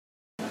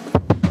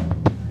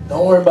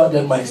Don't worry about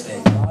that mic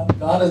stand.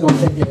 God is going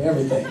to take care of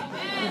everything.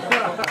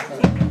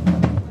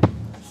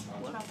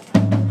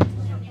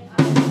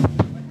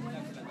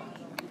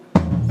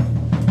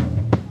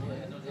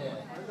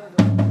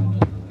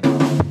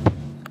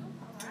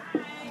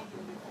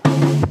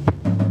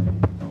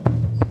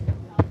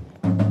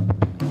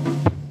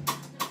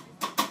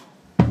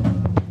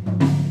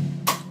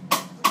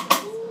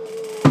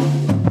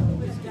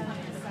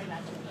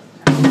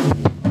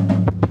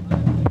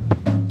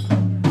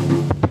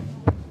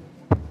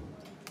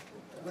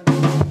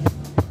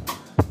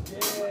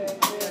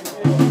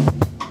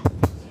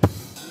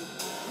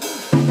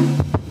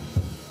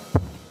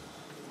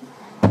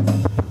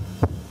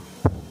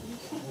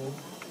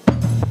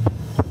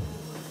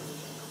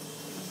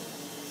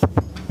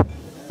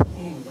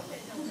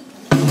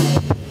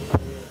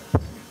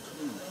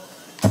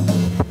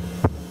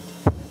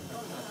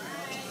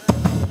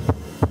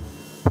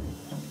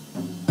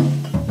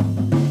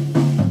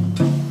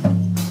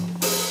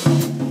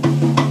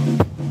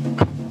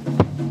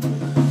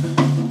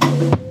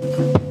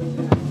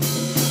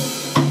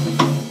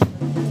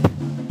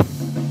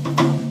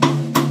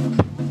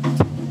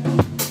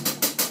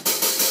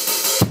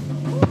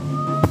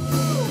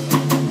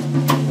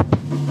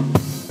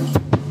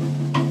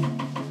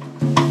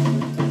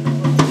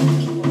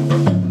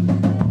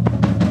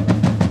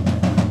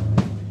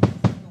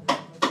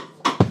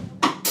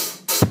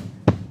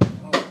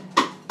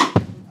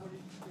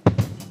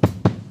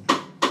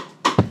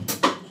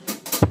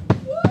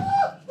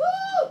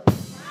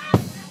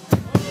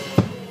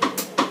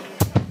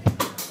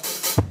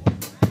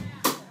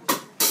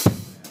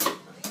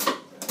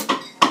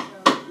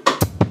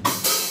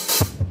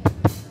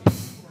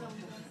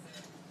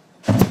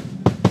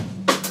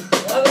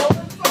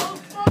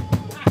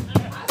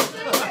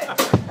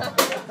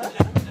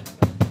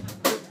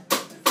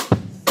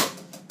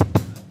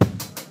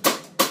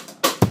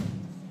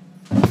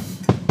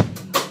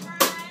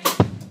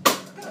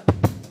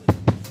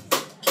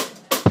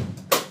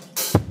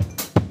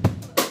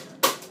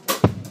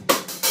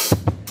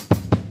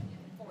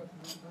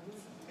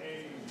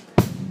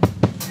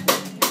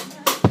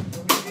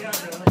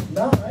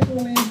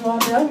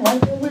 I'm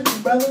right there with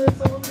you, brother.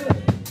 It's all good.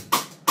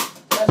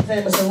 That's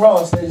Jamison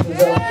Ross, ladies and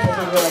gentlemen. Give a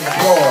round of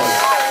applause.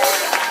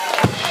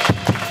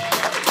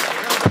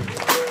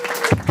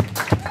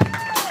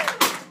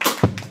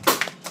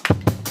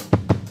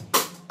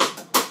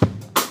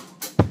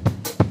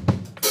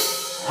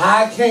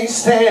 I can't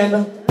stand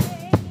them.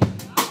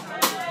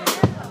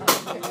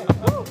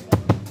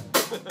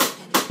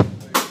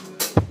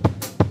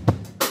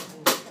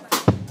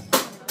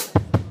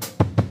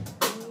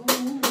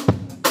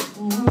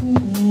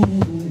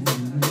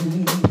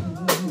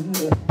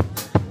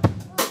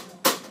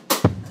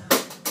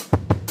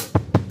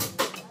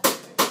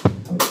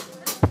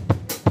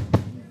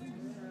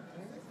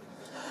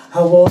 I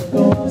wanna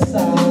go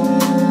outside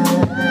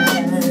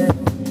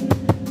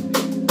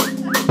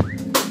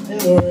in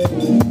the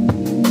rain.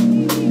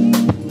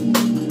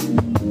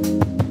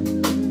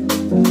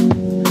 I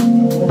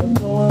wanna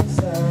go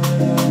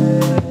outside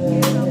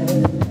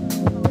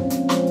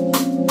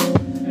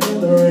in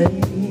the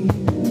rain.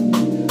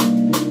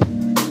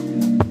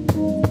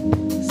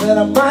 Said I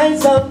might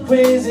sound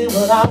crazy,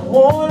 but I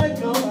wanna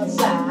go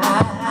outside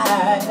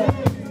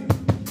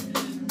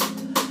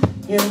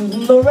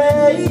in the rain.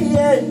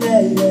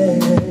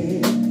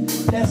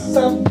 Yes,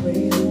 I'm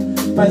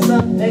crazy, but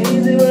some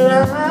days when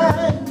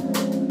I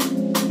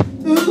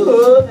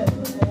ooh,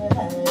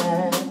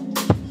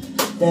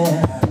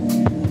 yeah.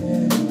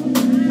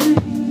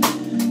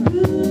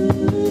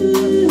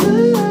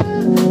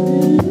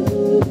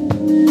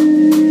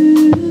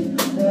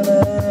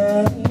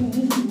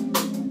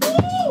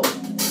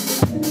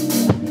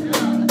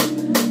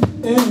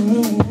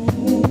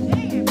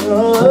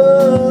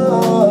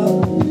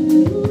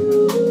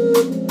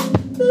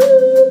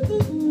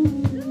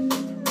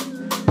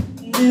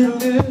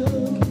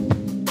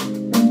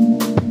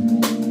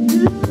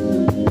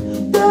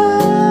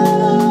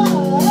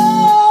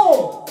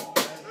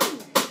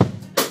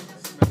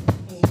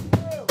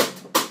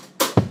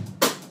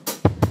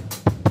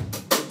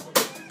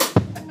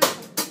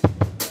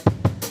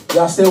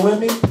 Y'all still with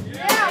me? Yeah.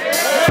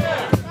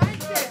 Right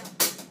there.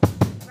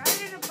 Right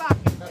in the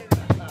pocket.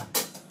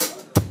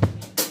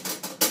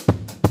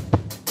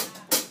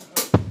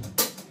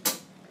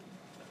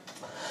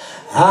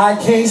 I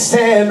can't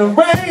stand the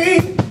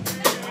rain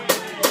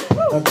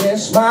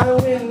against my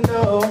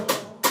window,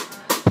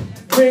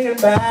 bringing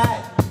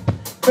back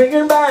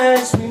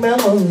sweet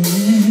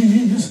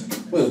memories.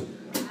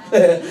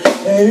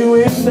 Hey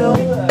window,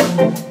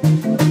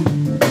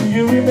 do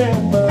you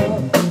remember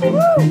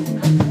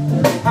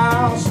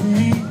how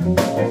sweet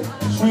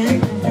it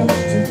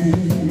used to be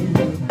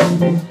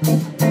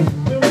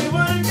when we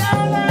were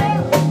together?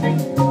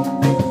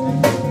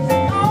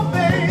 Oh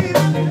baby,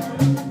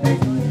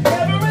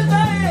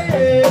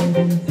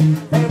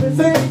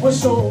 everything was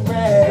so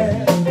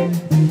grand.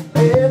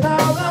 And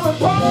now that we're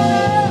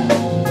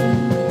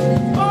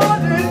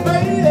parted,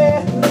 baby,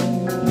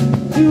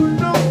 you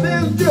know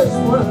there's just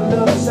one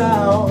little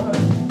sound.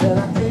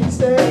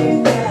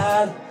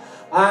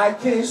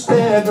 can't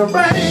stand the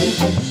rain,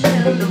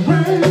 stand the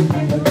rain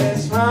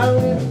against my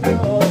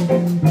window.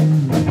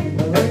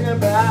 Bring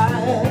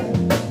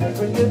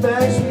it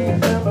back, sweet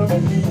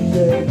memories.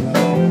 Yeah.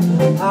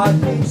 I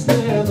can't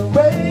stand the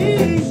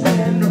rain,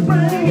 stand the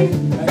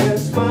rain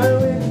against my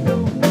window.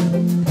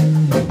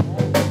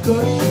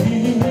 Cause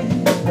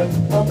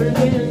I've been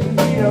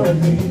here with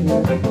me.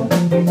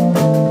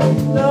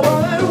 Now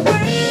all that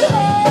wind,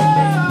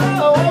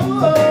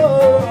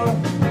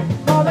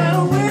 all that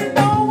wind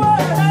over,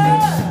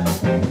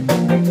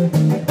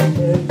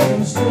 it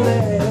used to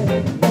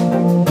land.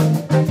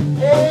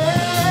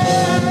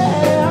 Yeah,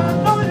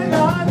 I know you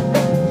got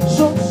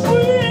some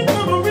sweet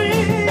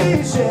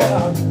memories,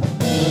 yeah.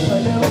 But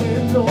that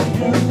window,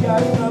 you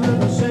got nothing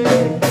to say.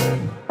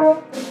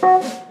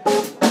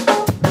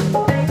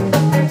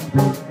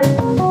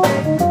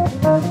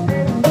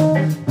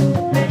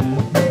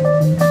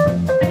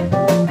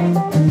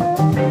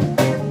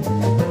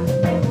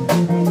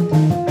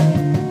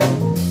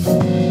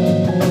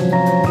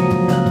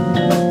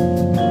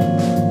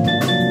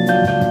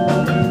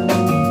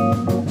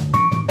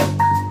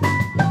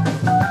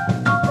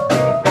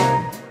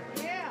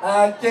 I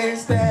can't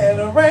stand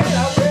the rain, I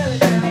really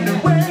can't stand the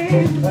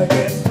rain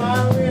against